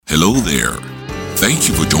Hello there. Thank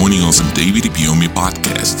you for joining us on David Ibiome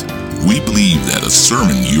Podcast. We believe that a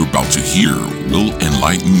sermon you're about to hear will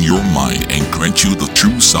enlighten your mind and grant you the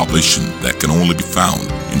true salvation that can only be found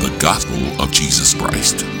in the gospel of Jesus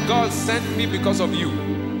Christ. God sent me because of you.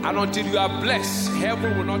 And until you are blessed,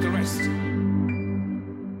 heaven will not rest.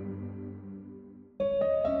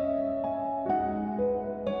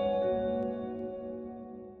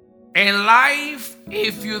 In life,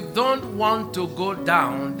 if you don't want to go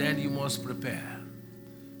down, then you must prepare.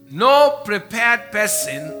 No prepared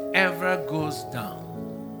person ever goes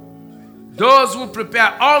down. Those who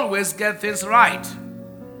prepare always get things right.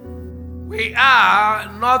 We are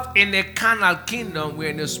not in a carnal kingdom,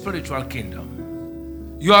 we're in a spiritual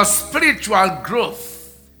kingdom. Your spiritual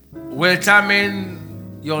growth will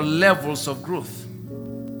determine your levels of growth.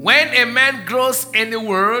 When a man grows in the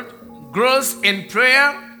word, grows in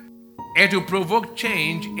prayer, it will provoke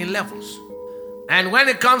change in levels. And when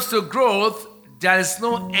it comes to growth, there is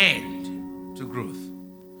no end to growth.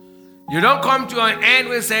 You don't come to an end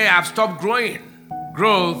where you say, I've stopped growing.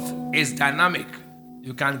 Growth is dynamic.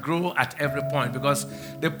 You can grow at every point because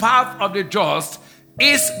the path of the just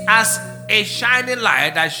is as a shining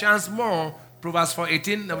light that shines more. Proverbs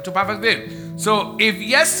 4:18 to perfect day. So if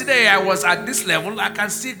yesterday I was at this level, I can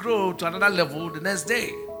still grow to another level the next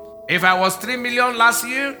day. If I was 3 million last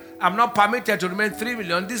year, I'm not permitted to remain 3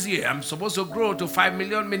 million this year. I'm supposed to grow to 5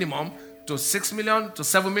 million minimum, to 6 million, to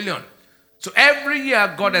 7 million. So every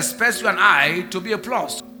year, God expects you and I to be a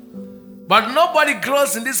plus. But nobody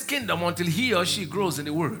grows in this kingdom until he or she grows in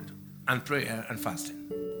the word and prayer and fasting.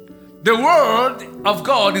 The word of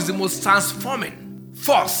God is the most transforming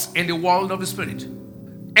force in the world of the spirit.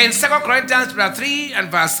 In 2 Corinthians 3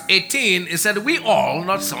 and verse 18, it said, we all,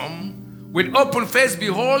 not some, with open face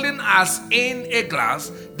beholding as in a glass,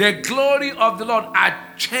 the glory of the Lord are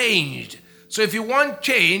changed. So if you want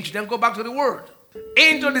change, then go back to the word.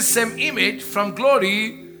 Into the same image from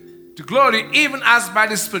glory to glory, even as by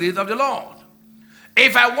the Spirit of the Lord.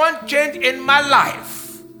 If I want change in my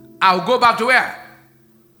life, I'll go back to where?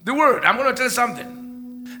 The word. I'm going to tell you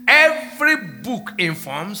something. Every book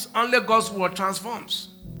informs, only God's word transforms.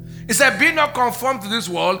 It said, be not conformed to this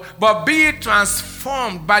world, but be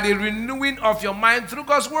transformed by the renewing of your mind through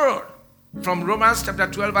God's word. From Romans chapter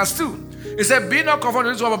 12 verse 2. It said, be not conformed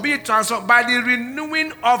to this world, but be transformed by the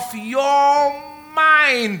renewing of your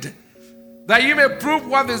mind, that you may prove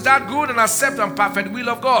what is that good and accept and perfect will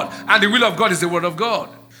of God. And the will of God is the word of God.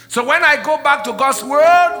 So when I go back to God's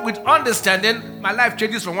word with understanding, my life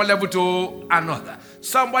changes from one level to another.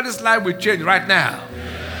 Somebody's life will change right now.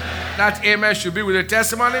 That amen should be with a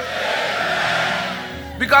testimony.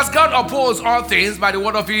 Because God opposes all things by the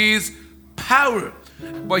word of his power.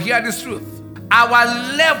 But hear this truth. Our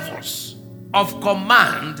levels of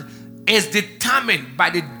command is determined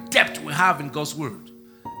by the depth we have in God's word.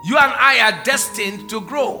 You and I are destined to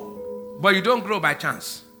grow, but you don't grow by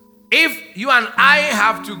chance. If you and I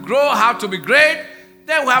have to grow, have to be great,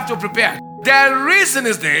 then we have to prepare. The reason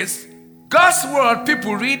is this. God's word,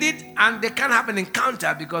 people read it and they can't have an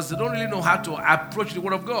encounter because they don't really know how to approach the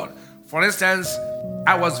word of God. For instance,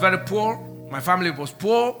 I was very poor. My family was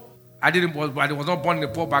poor. I was not born in a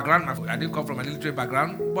poor background. I didn't come from a military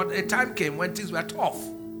background. But a time came when things were tough.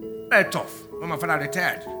 Very tough. When my father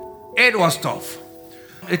retired, it was tough.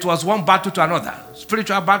 It was one battle to another.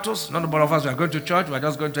 Spiritual battles. None of us were going to church. We were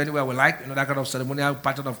just going to anywhere we like. That kind of ceremonial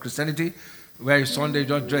pattern of Christianity where Sunday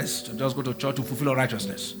just dress to just go to church to fulfill our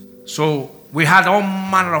righteousness. So we had all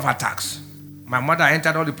manner of attacks. My mother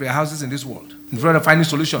entered all the prayer houses in this world in trying to find a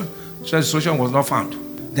solution. So the solution was not found.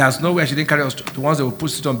 There's nowhere she didn't carry us to. The ones that will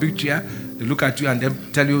put it on big chair, they look at you and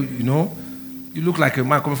then tell you, you look like a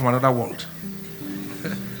man coming from another world.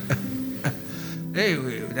 Hey,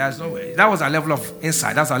 there's no way. That was our level of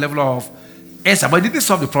insight. That's our level of insight. But it didn't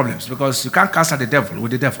solve the problems because you can't cast out the devil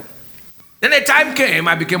with the devil. Then a time came,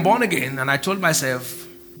 I became born again, and I told myself,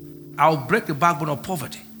 I'll break the backbone of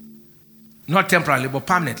poverty. Not temporarily, but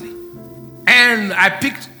permanently. And I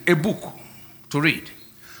picked a book to read.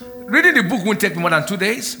 Reading the book wouldn't take me more than 2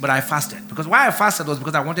 days, but I fasted. Because why I fasted was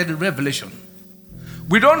because I wanted the revelation.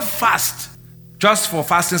 We don't fast just for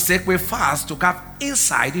fasting's sake. We fast to have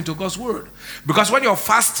insight into God's word. Because when you're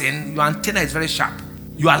fasting, your antenna is very sharp.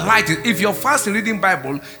 You are light. If you're fasting reading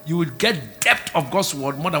Bible, you will get depth of God's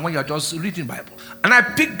word more than when you're just reading Bible. And I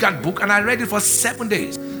picked that book and I read it for 7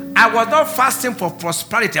 days. I was not fasting for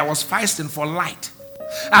prosperity. I was fasting for light.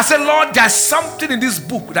 I said, Lord, there's something in this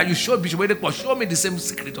book that you showed Bishop Oyedepo. Show me the same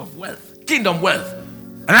secret of wealth, kingdom wealth.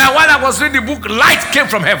 And while I was reading the book, light came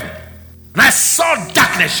from heaven. And I saw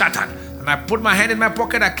darkness shattered. And I put my hand in my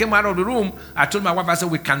pocket. I came out of the room. I told my wife, I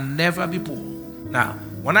said, we can never be poor. Now,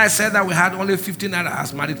 When I said that we had only 15 naira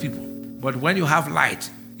as married people, but when you have light,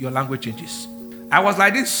 your language changes. I was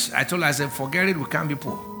like this. I told her, I said, forget it, we can't be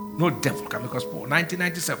poor. No devil can make us poor.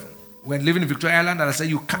 1997, when living in Victoria Island, and I said,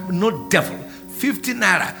 you can't, no devil. 15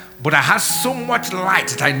 naira. But I had so much light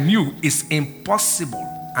that I knew it's impossible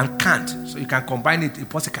and can't. So you can combine it,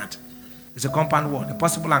 impossible can't. It's a compound word.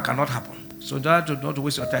 Impossible and cannot happen. So don't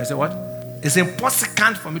waste your time. I said, what? It's impossible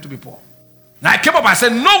can't for me to be poor. Now I came up and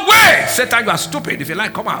said, no way! Satan, you are stupid. If you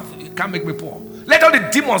like, come out. You can't make me poor. Let all the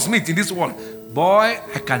demons meet in this world. Boy,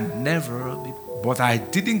 I can never be. But I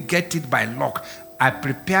didn't get it by luck. I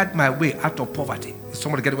prepared my way out of poverty. Is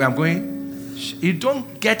somebody get where I'm going? You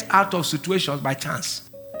don't get out of situations by chance.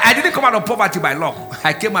 I didn't come out of poverty by luck.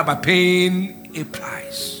 I came out by paying a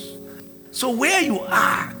price. So where you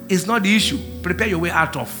are is not the issue. Prepare your way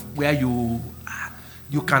out of where you are.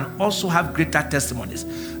 You can also have greater testimonies.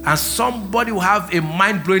 And somebody will have a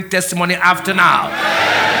mind-blowing testimony after now.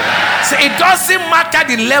 So it doesn't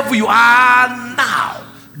matter the level you are now.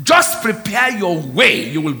 Just prepare your way.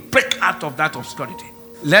 You will break out of that obscurity.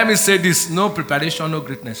 Let me say this. No preparation, no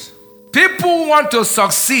greatness. People who want to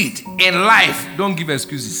succeed in life, don't give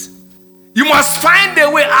excuses. You must find a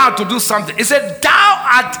way out to do something. It said, thou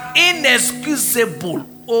art inexcusable,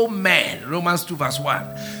 O man. Romans 2 verse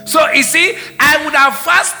 1. So you see, I would have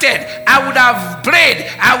fasted. I would have prayed.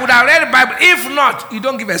 I would have read the Bible. If not, you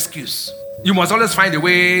don't give excuse. You must always find a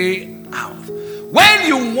way out. When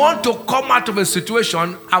you want to come out of a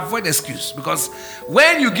situation, avoid excuse. Because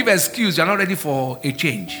when you give excuse, you're not ready for a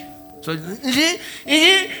change. So, if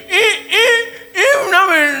in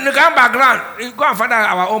the background, go and find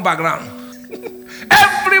out our own background.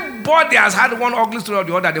 Everybody has had one ugly story or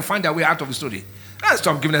the other. They find their way out of the story. Let's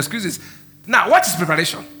stop giving excuses. Now, what is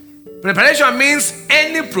preparation? Preparation means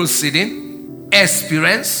any proceeding,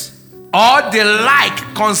 experience, or the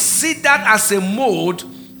like considered as a mode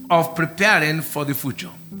of preparing for the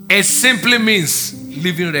future. It simply means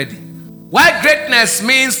living ready. While greatness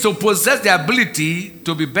means to possess the ability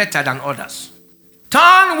to be better than others.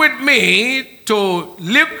 Turn with me to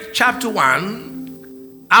Luke chapter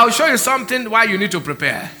 1. I'll show you something why you need to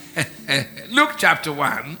prepare. Luke chapter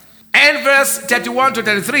 1 and verse 31 to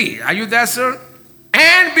 33. Are you there, sir?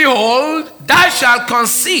 And behold, thou shalt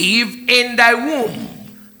conceive in thy womb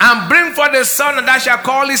and bring forth a son, and thou shalt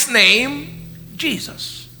call his name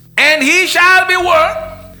Jesus. And he shall be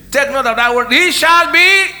what? Take note of that word. He shall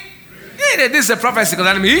be. This is a prophecy.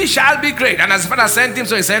 He shall be great. And as the Father sent him,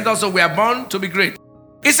 so he sent us. So we are born to be great.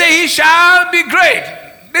 He said, he shall be great.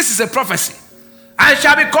 This is a prophecy. And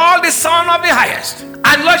shall be called the Son of the Highest.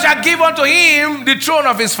 And the Lord shall give unto him the throne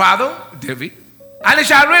of his father, David. And he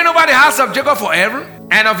shall reign over the house of Jacob forever.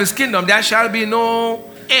 And of his kingdom there shall be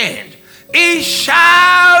no end. He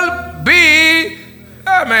shall be.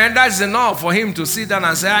 Oh man, that's enough for him to sit down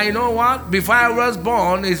and say, you know what? Before I was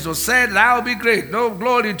born, it was said, I'll be great. No,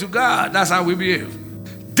 glory to God. That's how we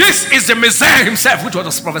behave. This is the Messiah himself, which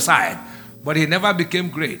was prophesied. But he never became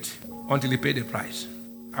great until he paid the price.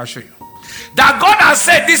 I'll show you. That God has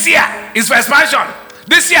said this year is for expansion.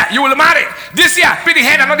 This year you will marry. This year be the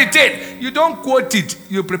head and not the tail. You don't quote it.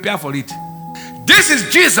 You prepare for it. This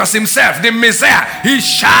is Jesus himself, the Messiah. He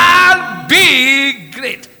shall be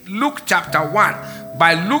great. Luke chapter 1.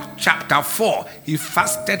 By Luke chapter 4, he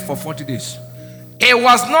fasted for 40 days. He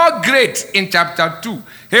was not great in chapter 2.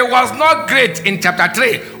 He was not great in chapter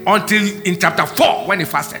 3 until in chapter 4 when he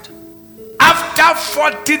fasted. After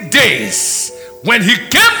 40 days, when he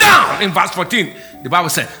came down, in verse 14, the Bible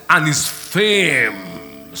said, and his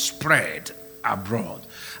fame spread abroad.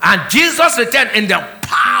 And Jesus returned in the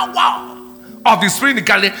power of the Spirit in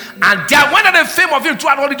Galilee, and there went the fame of him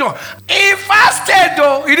throughout all the region. He fasted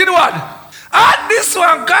though. He did what? This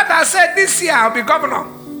one, God has said this year I'll be governor.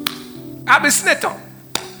 I'll be senator.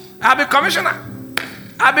 I'll be commissioner.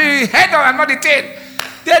 I'll be head and not the tail.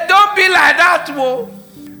 They don't be like that, whoa.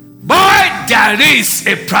 Boy, there is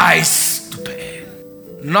a price to pay.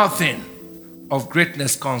 Nothing of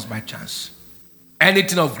greatness comes by chance.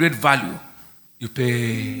 Anything of great value, you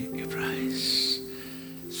pay a price.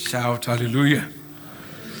 Shout hallelujah.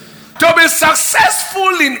 To be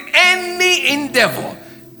successful in any endeavor,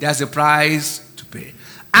 there's a price to pay.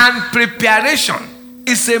 And preparation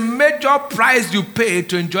is a major price you pay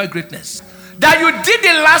to enjoy greatness. That you did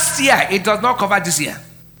it last year, it does not cover this year.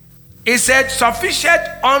 It said, sufficient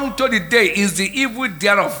unto the day is the evil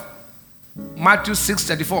thereof. Matthew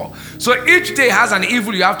 6:34. So each day has an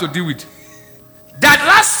evil you have to deal with. That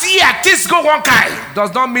last year things go one kind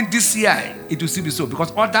does not mean this year it will still be so,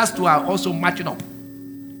 because others too are also matching up.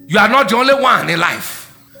 You are not the only one in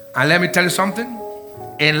life. And let me tell you something.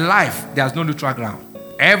 In life, there's no neutral ground.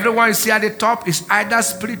 Everyone you see at the top is either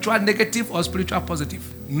spiritual negative or spiritual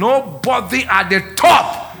positive. Nobody at the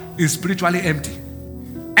top is spiritually empty.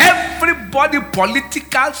 Everybody,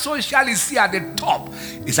 political, social, you see at the top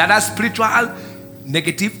is either spiritual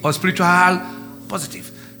negative or spiritual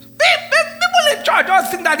positive. People in church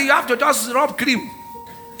just think that you have to just rub cream.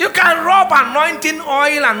 You can rub anointing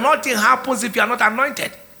oil and nothing happens if you are not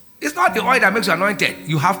anointed. It's not the oil that makes you anointed.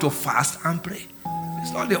 You have to fast and pray.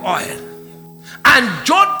 It's not the oil. And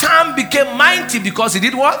Jotham became mighty because he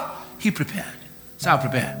did what? He prepared. So I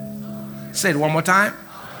prepare. Say it one more time.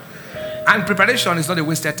 And preparation is not a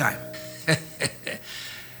wasted time.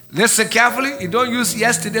 Listen carefully. You don't use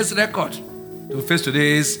yesterday's record to face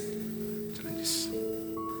today's challenges.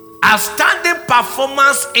 Outstanding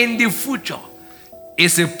performance in the future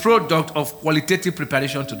is a product of qualitative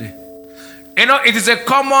preparation today. You know, it is a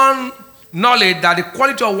common knowledge that the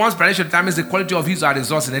quality of one's preparation determines the quality of his or her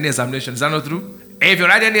results in any examination. Is that not true? If you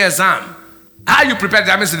write any exam, how you prepare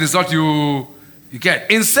determines the result you get.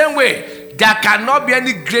 In the same way, there cannot be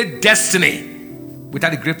any great destiny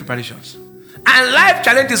without the great preparations. And life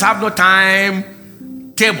challenges have no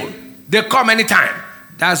time table. They come anytime.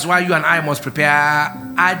 That's why you and I must prepare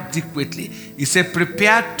adequately. He said,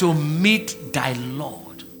 prepare to meet thy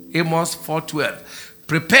Lord. Amos 4:12.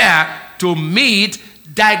 Prepare to meet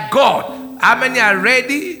thy God. How many are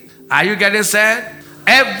ready? Are you getting set?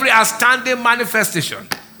 Every outstanding manifestation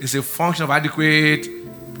is a function of adequate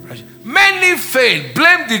preparation. Many fail.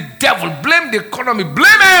 Blame the devil. Blame the economy.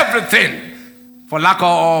 Blame everything for lack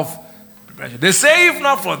of preparation. They say, if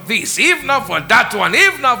not for this, if not for that one,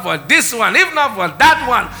 if not for this one, if not for that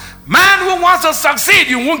one, man who wants to succeed,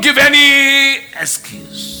 you won't give any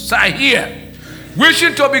excuse. So I hear,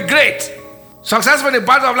 wishing to be great, successful in the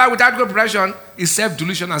battle of life without good preparation is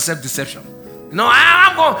self-delusion and self-deception. You know,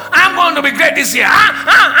 I'm going to be great this year.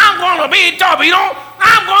 I'm going to be top. You know,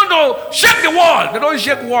 I'm going to shake the wall. They don't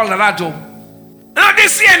shake the wall like that, too. You know,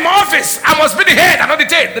 this year in my office, I must be the head and not the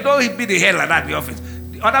tail. They don't be the head like that in the office.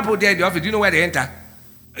 The other people there in the office, do you know where they enter?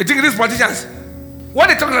 You think these politicians? What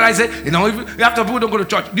they talk about, I say, you know, if after people don't go to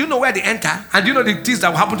church, do you know where they enter? And do you know the things that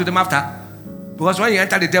will happen to them after? Because when you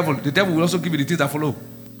enter the devil will also give you the things that follow.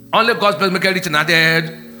 Only God's blessed make everything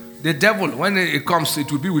added. The devil, when it comes, it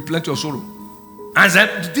will be with plenty of sorrow. And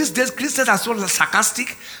then, these days, Christians are so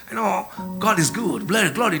sarcastic. You know, God is good.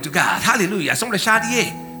 Glory to God. Hallelujah. Somebody shout,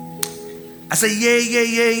 yeah. I say,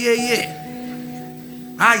 yeah.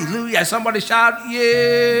 Hallelujah. Somebody shout,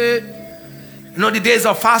 yeah. You know, the days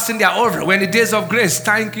of fasting, they are over. When the days of grace,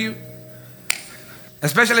 thank you.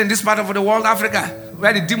 Especially in this part of the world, Africa,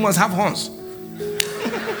 where the demons have horns.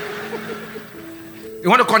 You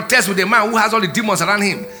want to contest with a man who has all the demons around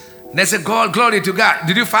him. And they say, God, glory to God.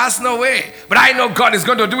 Did you fast? No way. But I know God is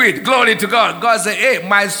going to do it. Glory to God. God said, hey,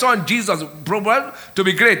 my son Jesus, proven to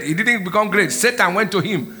be great. He didn't become great. Satan went to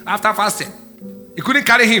him after fasting. He couldn't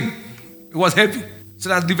carry him. It was heavy.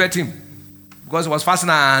 Satan delivered him because he was fasting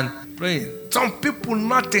and praying. Some people,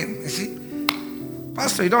 nothing. You see?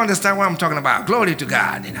 Pastor, you don't understand what I'm talking about. Glory to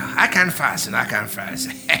God. You know, I can't fast and I can't fast.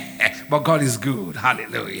 But God is good.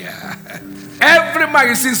 Hallelujah. Every man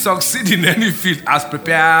you see succeed in any field has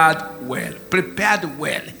prepared well. Prepared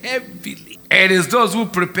well, heavily. It is those who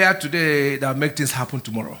prepare today that make things happen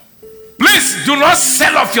tomorrow. Please do not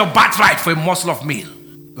sell off your birthright for a morsel of meal,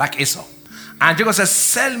 like Esau. And Jacob says,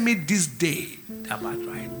 sell me this day that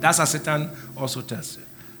birthright. That's how Satan also tells you.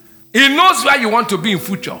 He knows where you want to be in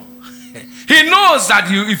future. He knows that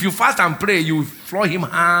if you fast and pray, you will floor him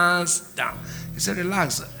hands down. He said,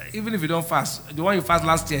 relax. Even if you don't fast, the one you fast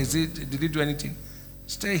last year, did he do anything?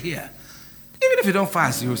 Stay here. Even if you don't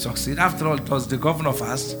fast, you will succeed. After all, does the governor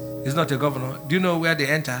fast? He's not a governor. Do you know where they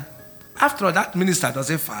enter? After all, that minister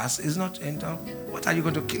doesn't fast. He's not enter. What are you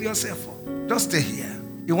going to kill yourself for? Just stay here.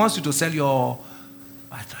 He wants you to sell your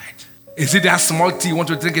birthright. Is it that small tea you want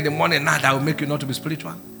to drink in the morning now that will make you not to be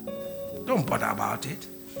spiritual? Don't bother about it.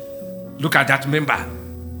 Look at that member.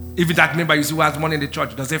 Even that member you see who has money in the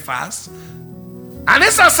church, does he fast? And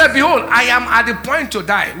Esau said, behold, I am at the point to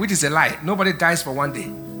die, which is a lie. Nobody dies for one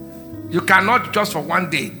day. You cannot just for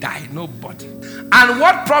one day die. Nobody. And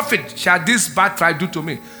what profit shall this birthright do to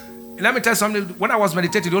me? Let me tell you something. When I was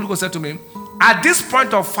meditating, the Holy Ghost said to me, at this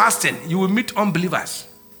point of fasting, you will meet unbelievers.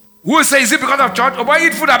 Who will say, is it because of church? Oh boy,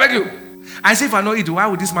 eat food, I beg you. I say, if I don't eat, why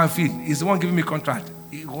would this man feed? He's the one giving me contract.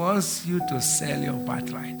 He wants you to sell your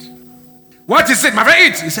birthright. What is it, my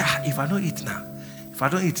friend? Eat. He said, if I don't eat now, if I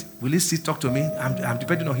don't eat, will he still talk to me? I'm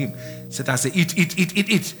depending on him. Satan said,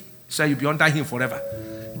 eat. So you'll be under him forever.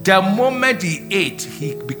 The moment he ate,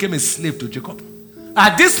 he became a slave to Jacob.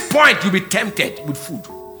 At this point, you'll be tempted with food.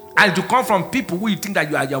 And to come from people who you think that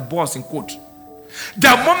you are your boss in quote.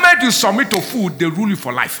 The moment you submit to food, they rule you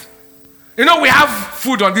for life. You know, we have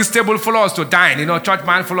food on this table for us to dine. You know, church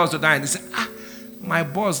man for us to dine. They say, my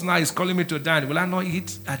boss now is calling me to dine. Will I not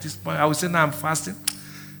eat at this point? I will say, no, I'm fasting.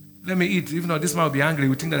 Let me eat. Even though this man will be angry,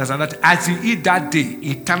 we think that there's another. As you eat that day,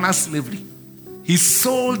 eternal slavery. He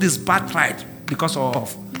sold his birthright because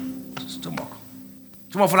of stomach.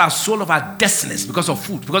 Some of us have sold of our destinies because of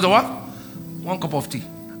food. Because of what? One cup of tea.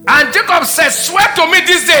 And Jacob said, swear to me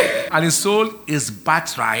this day. And he sold his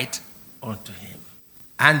birthright unto him.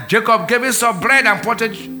 And Jacob gave him some bread and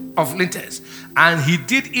pottage of lentils. And he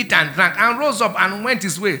did eat and drank and rose up and went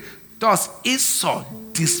his way. Thus Esau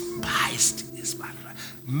despised his birthright.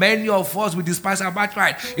 Many of us will despise our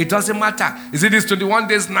birthright. It doesn't matter. Is it these 21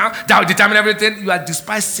 days now that will determine everything? You are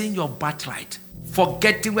despising your birthright.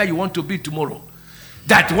 Forgetting where you want to be tomorrow.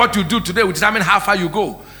 That what you do today will determine how far you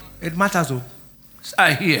go. It matters though.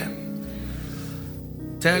 I hear.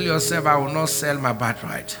 Tell yourself, I will not sell my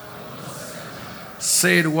birthright.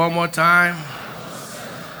 Say it one more time.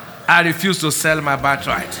 I refuse to sell my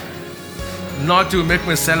birthright. Not to make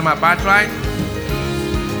me sell my birthright.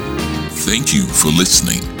 Thank you for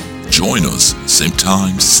listening. Join us same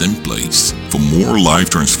time, same place for more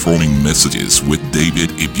life-transforming messages with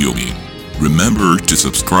David Ibiyeomie. Remember to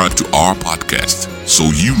subscribe to our podcast so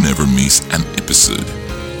you never miss an episode.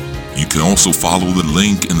 You can also follow the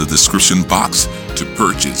link in the description box to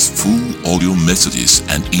purchase full audio messages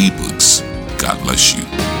and ebooks. God bless you.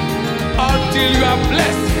 Until you are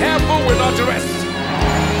blessed.